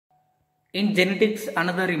In genetics,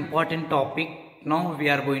 another important topic now we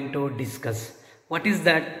are going to discuss. What is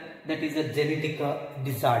that? That is the genetic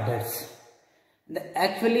disorders.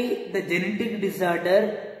 Actually, the genetic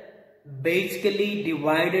disorder basically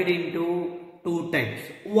divided into two types.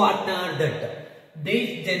 What are that?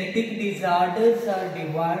 These genetic disorders are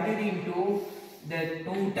divided into the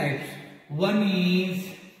two types. One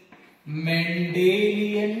is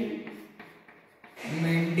Mendelian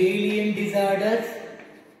disorders.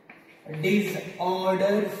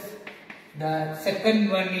 The second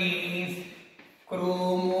one is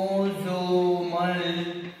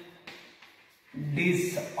chromosomal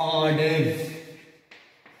disorders.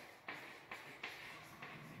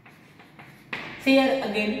 See here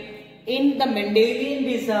again, in the Mendelian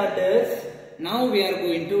disorders, now we are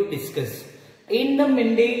going to discuss. In the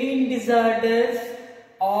Mendelian disorders,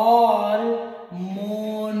 all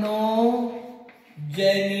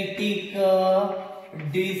monogenetic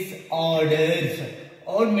disorders,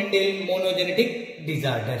 all Mendelian monogenetic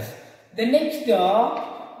disorders. The next,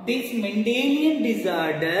 these Mendelian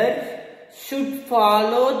disorders should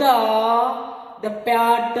follow the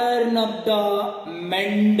pattern of the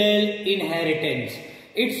Mendel inheritance.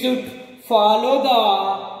 It should follow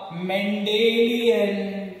the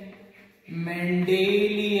Mendelian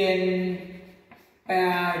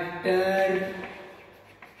pattern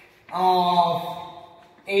of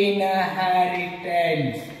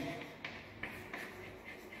inheritance.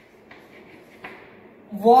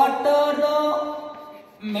 What are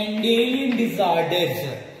the Mendelian disorders?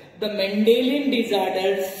 The Mendelian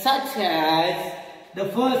disorders such as, the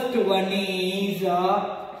first one is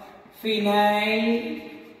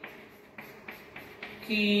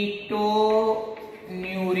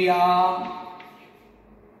phenylketonuria,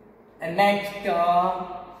 next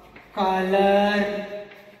color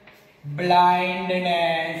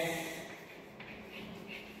blindness,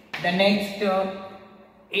 the next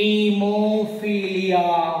hemophilia.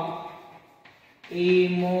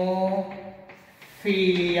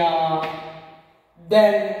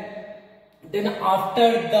 Then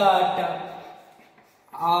after that,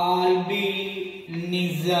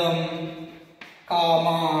 albinism,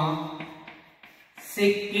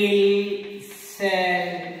 sickle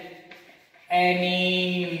cell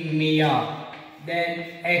anemia, then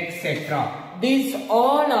etc. These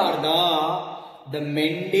all are the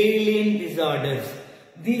Mendelian disorders.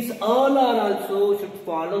 These all are also should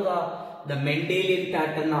follow the Mendelian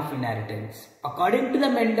pattern of inheritance. According to the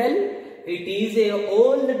Mendel, it is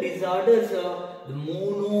all the disorders, the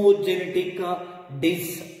monogenetic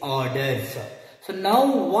disorders. So now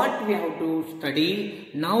what we have to study?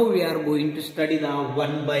 Now we are going to study the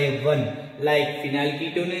one by one, like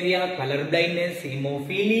phenylketonuria, color blindness,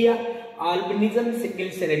 hemophilia, albinism,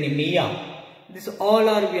 sickle cell anemia. This all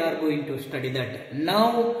we are going to study that.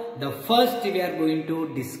 Now the first we are going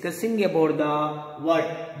to discussing about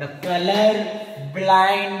the color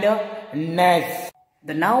blindness.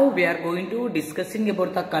 Now we are going to discussing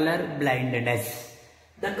about the color blindness.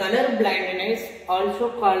 The color blindness,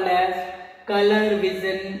 also called as color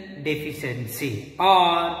vision deficiency,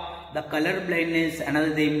 or the color blindness,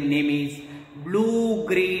 another name is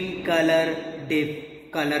blue-green color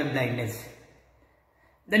blindness.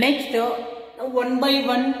 The next, one by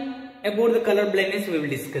one about the color blindness we will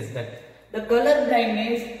discuss that. The color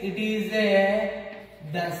blindness, it is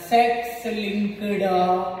the sex-linked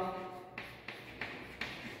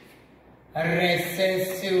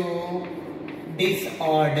recessive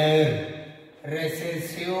disorder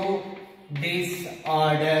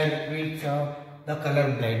which the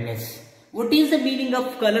color blindness. What is the meaning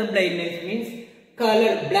of color blindness? Means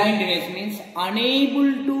color blindness means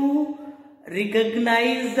unable to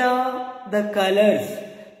recognize the colors,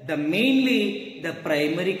 mainly the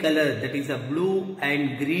primary color, that is a blue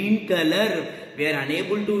and green color. We are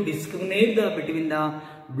unable to discriminate between the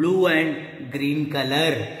blue and green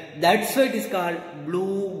color. That's why it is called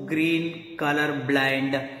blue-green color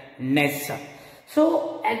blindness.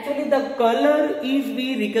 So actually the color is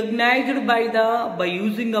be recognized by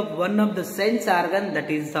using of one of the sense organ, that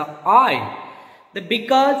is the eye.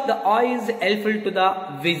 Because the eye is helpful to the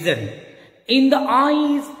vision. In the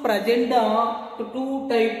eye is present two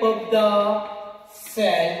type of the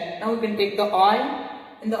cell. Now we can take the eye.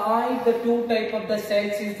 In the eye, the two type of the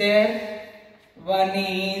cells is there. One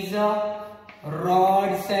is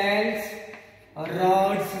rod cells.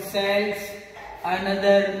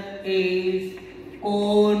 Another is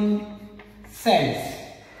cone cells.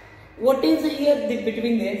 What is here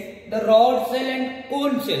between this? The rod cell and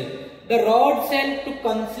cone cell. The rod cell to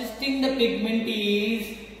consisting the pigment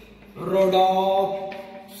is rhodopsin.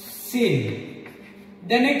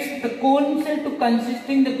 The next, the cone cell to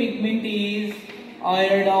consisting the pigment is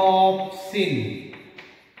iodopsin.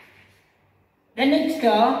 The next,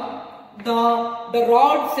 the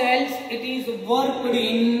rod cells, it is worked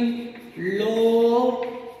in low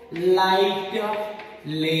light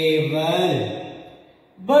level.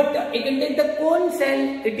 But you can take the cone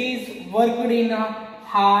cell, it is worked in a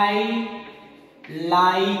high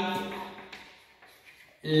light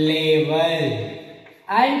level,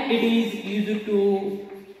 and it is used to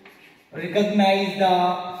recognize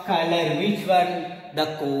the color. Which one? The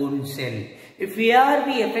cone cell. If we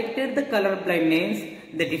affected the color blindness,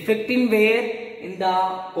 the defect in where? In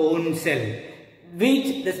the cone cell.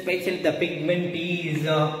 Which the the pigment is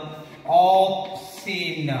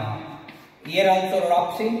opsin. Here also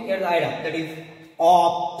opsin, here the iodine, that is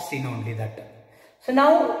opsin only that. So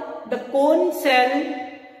now the cone cell,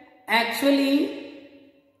 actually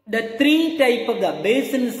the three type of the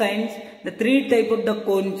based in science, the three type of the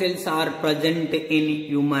cone cells are present in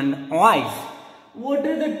human eyes. What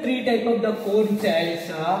are the three type of the cone cells?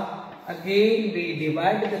 Again we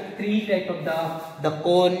divide the three type of the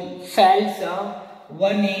cone cells.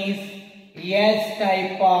 One is S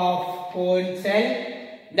type of cone cell.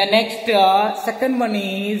 The next second one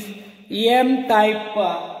is M type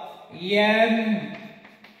of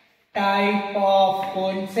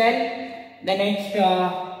cone cell. The next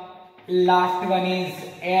last one is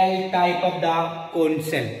L type of the cone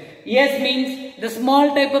cell. S means the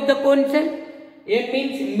small type of the cone cell. M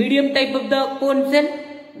means medium type of the cone cell.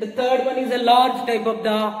 The third one is a large type of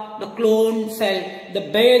the clone cell, the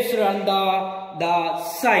based on the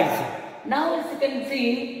size. Now as you can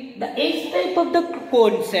see, the S type of the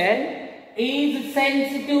cone cell is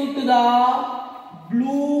sensitive to the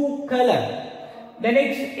blue color. The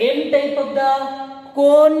next M type of the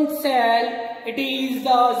cone cell, it is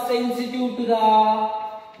sensitive to the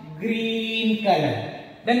green color.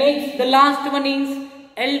 The next, the last one is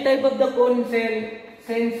L type of the cone cell,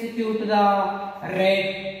 sensitive to the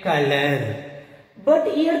red color. But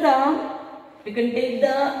here you can take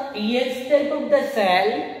the S type of the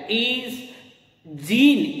cell is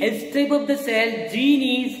gene. S type of the cell gene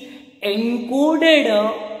is encoded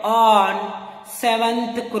on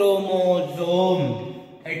 7th chromosome.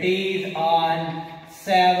 It is on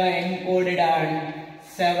encoded on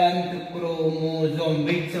 7th chromosome,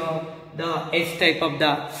 which the S type of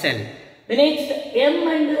the cell. The next M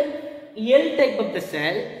and L type of the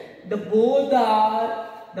cell, the both are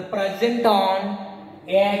the present on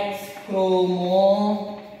X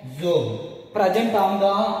chromosome, present on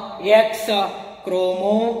the X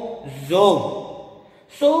chromosome.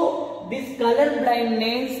 So this color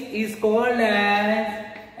blindness is called as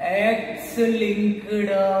X-linked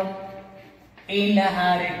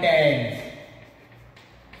inheritance.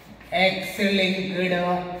 X-linked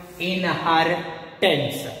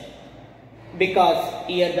inheritance. Because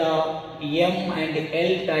here the M and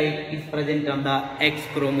L type is present on the X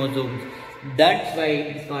chromosomes. That's why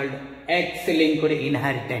it is called X-linked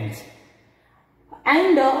inheritance.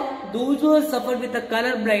 And those who have suffered with the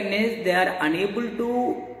color blindness, they are unable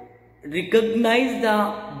to recognize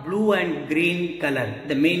the blue and green color,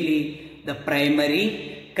 mainly the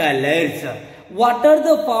primary colors. What are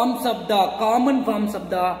the common forms of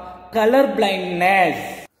the color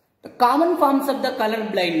blindness? The common forms of the color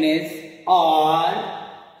blindness are,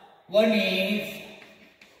 one is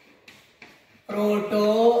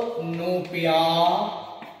protanopia,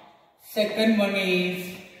 second one is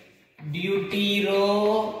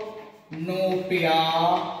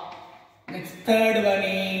deuteranopia, next third one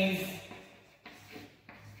is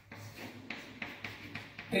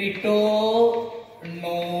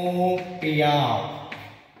tritonopia.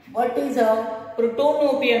 What is a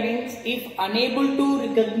protanopia? Means if unable to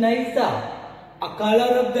recognize a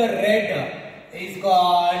color of the red is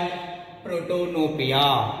called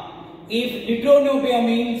protanopia. If deuteranopia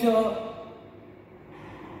means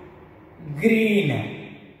green.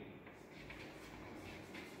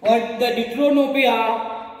 What the deuteranopia?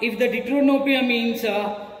 If the deuteranopia means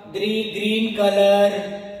green color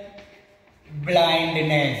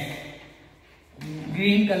blindness.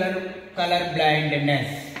 Green color blindness.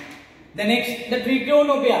 The next, the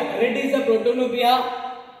tritonopia. Red is the protanopia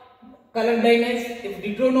color blindness. If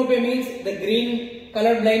deuteranopia means the green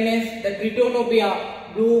color blindness, the tritonopia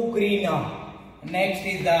blue green. Next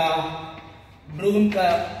is the blue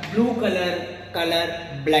color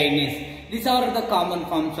blindness. These are the common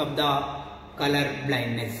forms of the color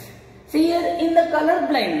blindness. See here in the color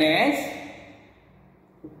blindness,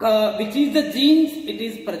 which is the genes, it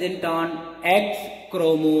is present on X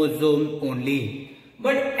chromosome only.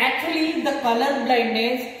 But actually the color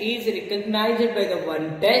blindness is recognized by the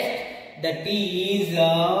one test, that is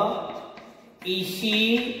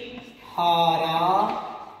Ishihara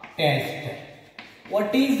test.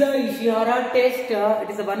 What is the Ishihara test? It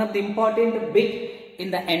is one of the important bit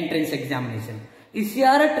in the entrance examination.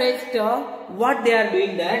 Ishihara test, what they are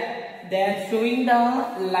doing that they are showing the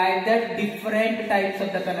like that different types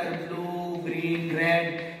of the color, blue, green,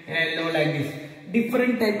 red, yellow, like this.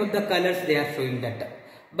 Different type of the colors they are showing that.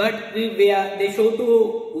 But they show to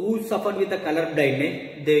who suffered with the color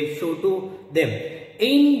blindness, they show to them.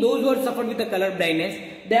 In those who are suffered with the color blindness,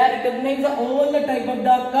 they are recognize all the type of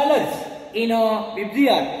the colors in a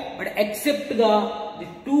VBR, but except the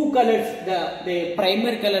two colors, the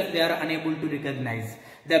primary colors, they are unable to recognize.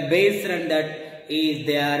 The based on that is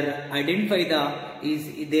they are identify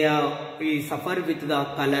they suffer with the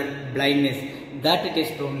color blindness. That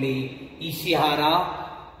test only Ishihara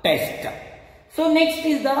test. So next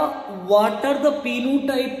is what are the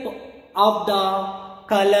phenotype of the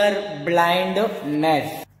color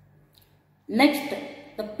blindness. Next,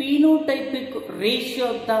 the phenotypic ratio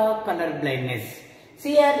of the color blindness.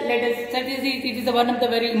 See here, let us study this. It is one of the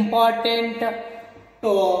very important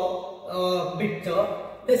bit,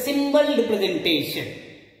 the symbol representation.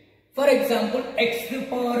 For example, x to the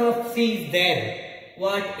power of c is there.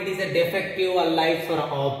 What? It is a defective or lies or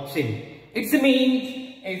option. It means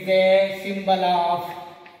is a symbol of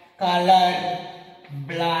color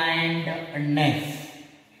blindness.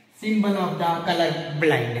 Symbol of the color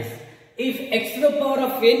blindness. If x to the power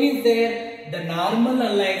of n is there, the normal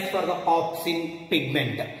lies for the opsin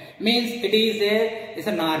pigment. Means it is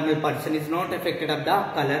a normal person, is not affected of the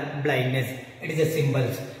color blindness. It is a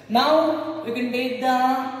symbols. Now we can take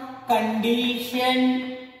the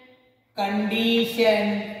condition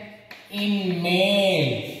in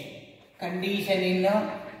males. Condition in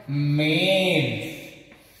males.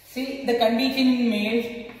 See the condition in males,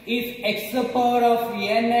 if x to the power of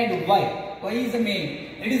n and y is the male,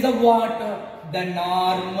 it is a what? The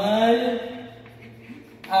normal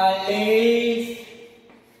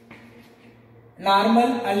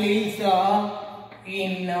alleles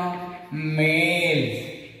in males.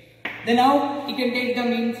 Then now you can take the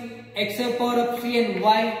means x to the power of c and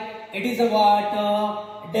y, it is a what?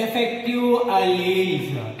 Defective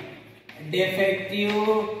alleles. Defective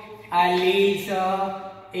alleles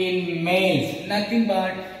in males. Nothing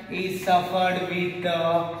but is suffered with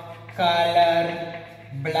color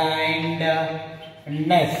blindness.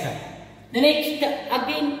 The next,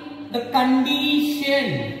 again, the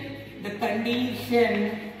condition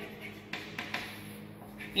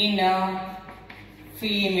in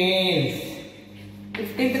females.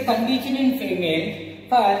 If take the condition in females,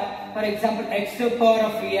 for example, x to the power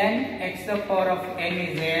of n is a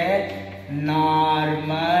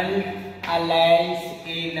normal alleles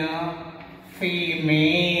in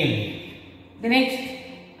female. The next,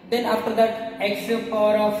 then after that, x to the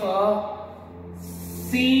power of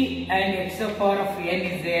c and x to the power of n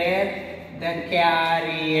is there, the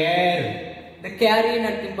carrier. The carrier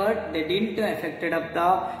nothing but they didn't affected of the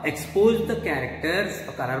expose the characters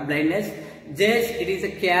of color blindness. Just it is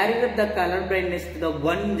a carrier of the color blindness to the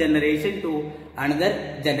one generation to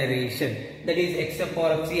another generation. That is x to the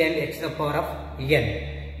power of c and x to the power of n.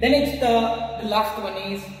 The next, the last one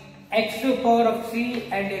is x to the power of c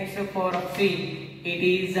and x to the power of c. It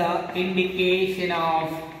is an indication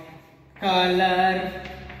of color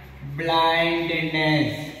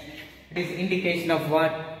blindness. It is indication of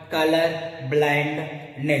what? Color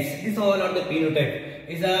blindness. This all are the phenotype.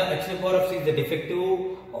 Is a x to the power of c is the defective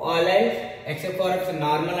alleles, x to the power of c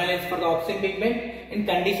normal alleles for the opposite pigment. In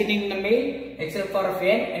conditioning the male, x to the power of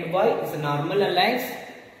n and y is a normal alleles.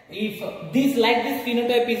 If this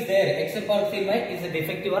phenotype is there, x to the power of c and y is a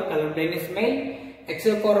defective or color blindness male. X to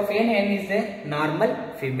the power of n is a normal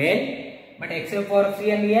female. But x to the power of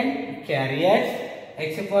c and n carriers.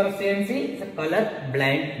 X to the power of c and c is a color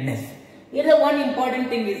blindness. Here the one important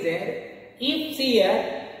thing is there. If see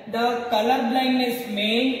here the color blindness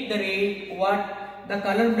male, the rate what? The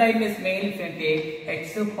color blindness male, if you take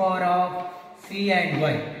x to the power of c and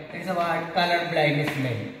y, it is a what? Color blindness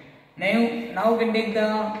male. Now we can take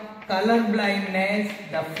the color blindness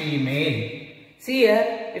the female. See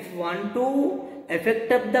here, if you want to affect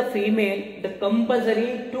up the female, the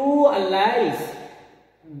compulsory two alleles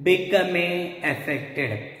become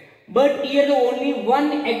affected. But here the only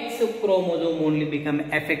one X chromosome only become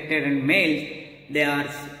affected in males. They are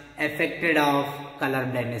affected of color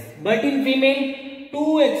blindness. But in female,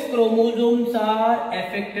 two X chromosomes are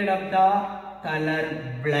affected of the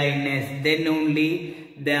color blindness. Then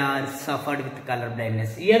only they are suffered with color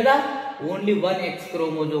blindness. Here the only one X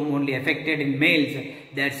chromosome only affected in males.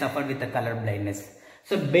 They are suffered with the color blindness.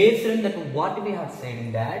 So based on that, what we have said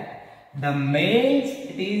in that, The males,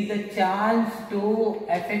 it is the chance to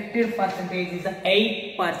effective percentage is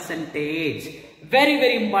 8%. Very,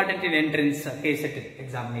 very important in entrance case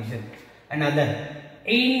examination. Another,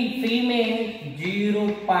 in female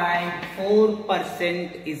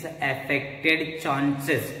 0.4% is affected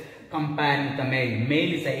chances compared with the male.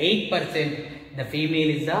 Male is 8%, the female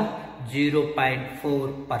is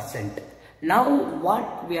 0.4%. Now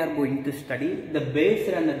what we are going to study, the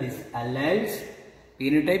based on this alleles,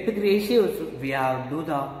 phenotypic ratios, we have do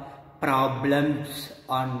the problems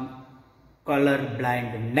on color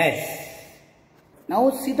blindness. Now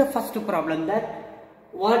see the first problem, that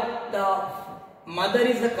what the mother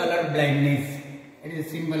is the color blindness. It is a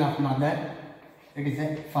symbol of mother. It is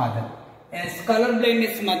a father. Yes, color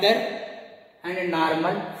blindness mother and a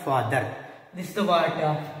normal father. This is the what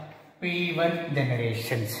P1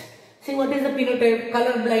 generations. See what is the phenotype?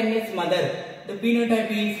 Color blindness mother. The phenotype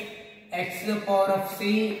is x to the power of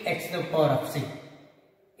c, x to the power of c.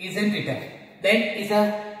 Isn't it? Then is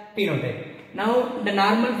a phenotype. Now the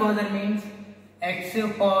normal father means x to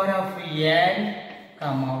the power of n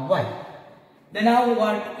comma y. Then now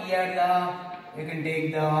what here you can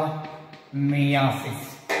take the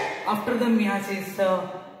meiosis. After the meiosis,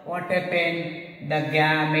 what happened? The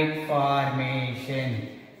gamete formation.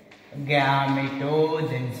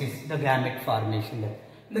 Gametogenesis. The gamete formation.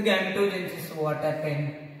 The gametogenesis, what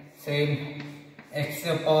happened? Same, x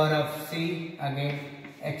to the power of c, again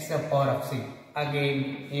x to the power of c.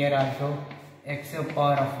 Again here also x to the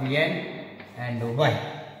power of n and y.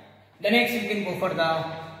 The next we can go for the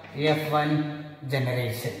F1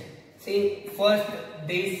 generation. See, first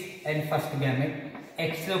this and first gamete,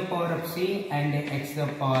 x to the power of c and x to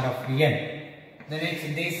the power of n. The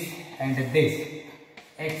next this and this,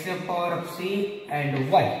 x to the power of c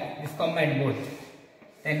and y. This combine both.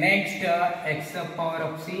 The next x to the power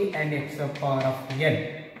of c and x to the power of n.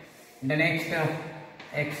 The next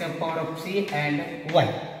x to the power of c and y.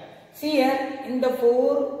 See here in the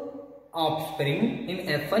 4 offspring in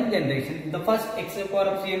F1 generation, the first x to the power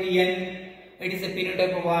of c and n, it is a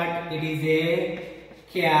phenotype of what? It is a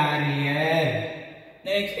carrier.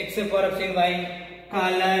 Next x to the power of c and y,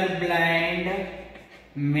 color blind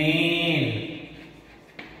male.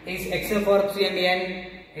 Is x to the power of c and n,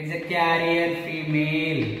 it is a carrier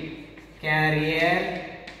female. Carrier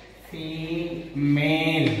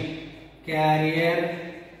female. Carrier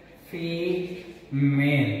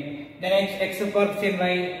female. The next x to the power of c and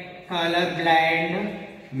y, color blind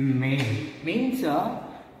male. Means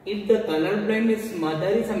if the color blindness mother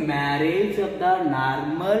is a marriage of the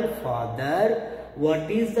normal father, what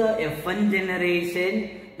is the F1 generation?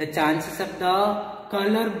 The chances of the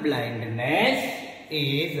color blindness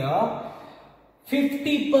is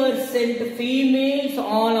 50% females,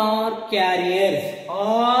 all are carriers.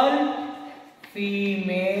 All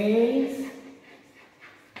females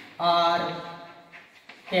are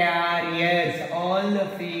carriers. All the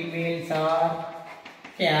females are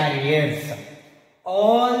carriers.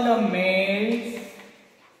 All the males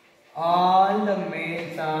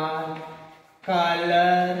are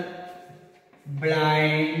color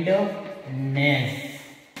blindness.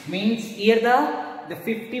 Means here the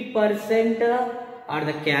 50% are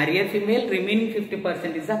the carrier female, remaining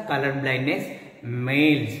 50% is the color blindness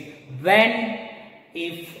males. When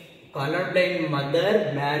if color blind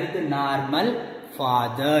mother married the normal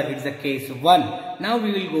father, it's the case 1. Now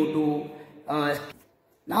we will go to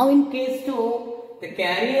now in case 2, the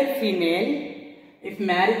carrier female if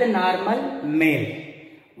married the normal male,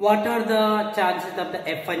 what are the chances of the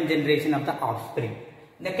F1 generation of the offspring?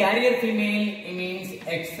 The carrier female, it means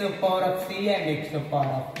x to the power of c and x to the power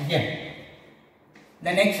of n.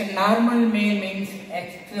 The next normal male means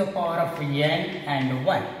x to the power of n and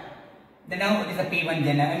 1. Then now it is a P1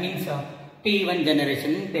 P1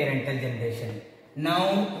 generation, parental generation.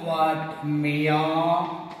 Now what?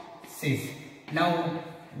 Meiosis. Now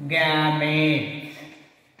gametes.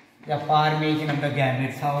 The formation of the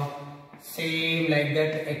gametes. How? Same like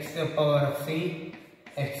that, x to the power of c,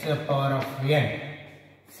 x to the power of n.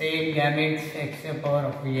 Same gametes, x to the power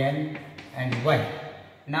of n and y.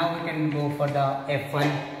 Now we can go for the F1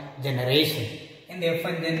 generation. In the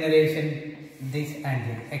F1 generation, this and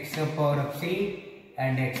this, x to the power of c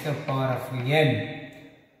and x to the power of n.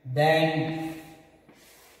 Then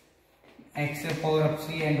x to the power of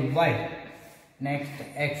c and y. Next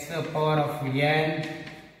x to the power of n,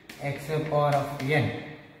 x to the power of n.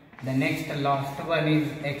 The next last one is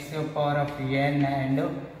x to the power of n and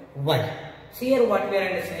y. See here what we are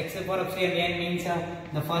understanding. X to the power of c and n means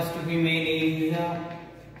the first female is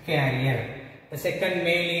carrier. The second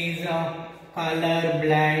male is color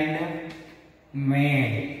blind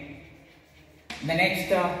male. The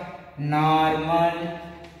next normal,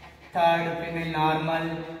 third female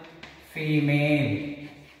normal female.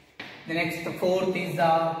 The next fourth is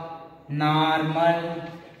the normal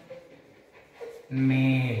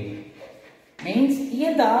male. Means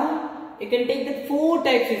here you can take that 4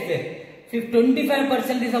 types is there.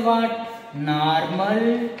 25% is what?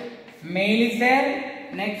 Normal male is there.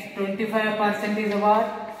 Next 25% is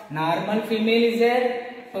what? Normal female is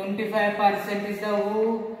there. 25% is the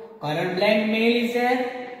who? Colorblind male is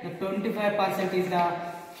there. The 25% is the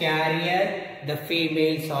carrier. The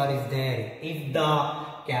females are is there. If the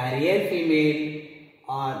carrier female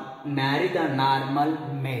or marry the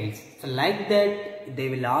normal males, so like that they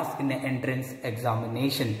will ask in the entrance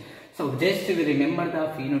examination. So just to remember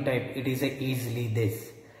the phenotype, it is easily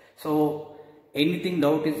this. So anything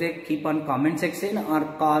doubt is there, keep on comment section or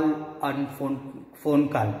call on phone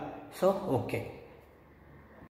call. So okay.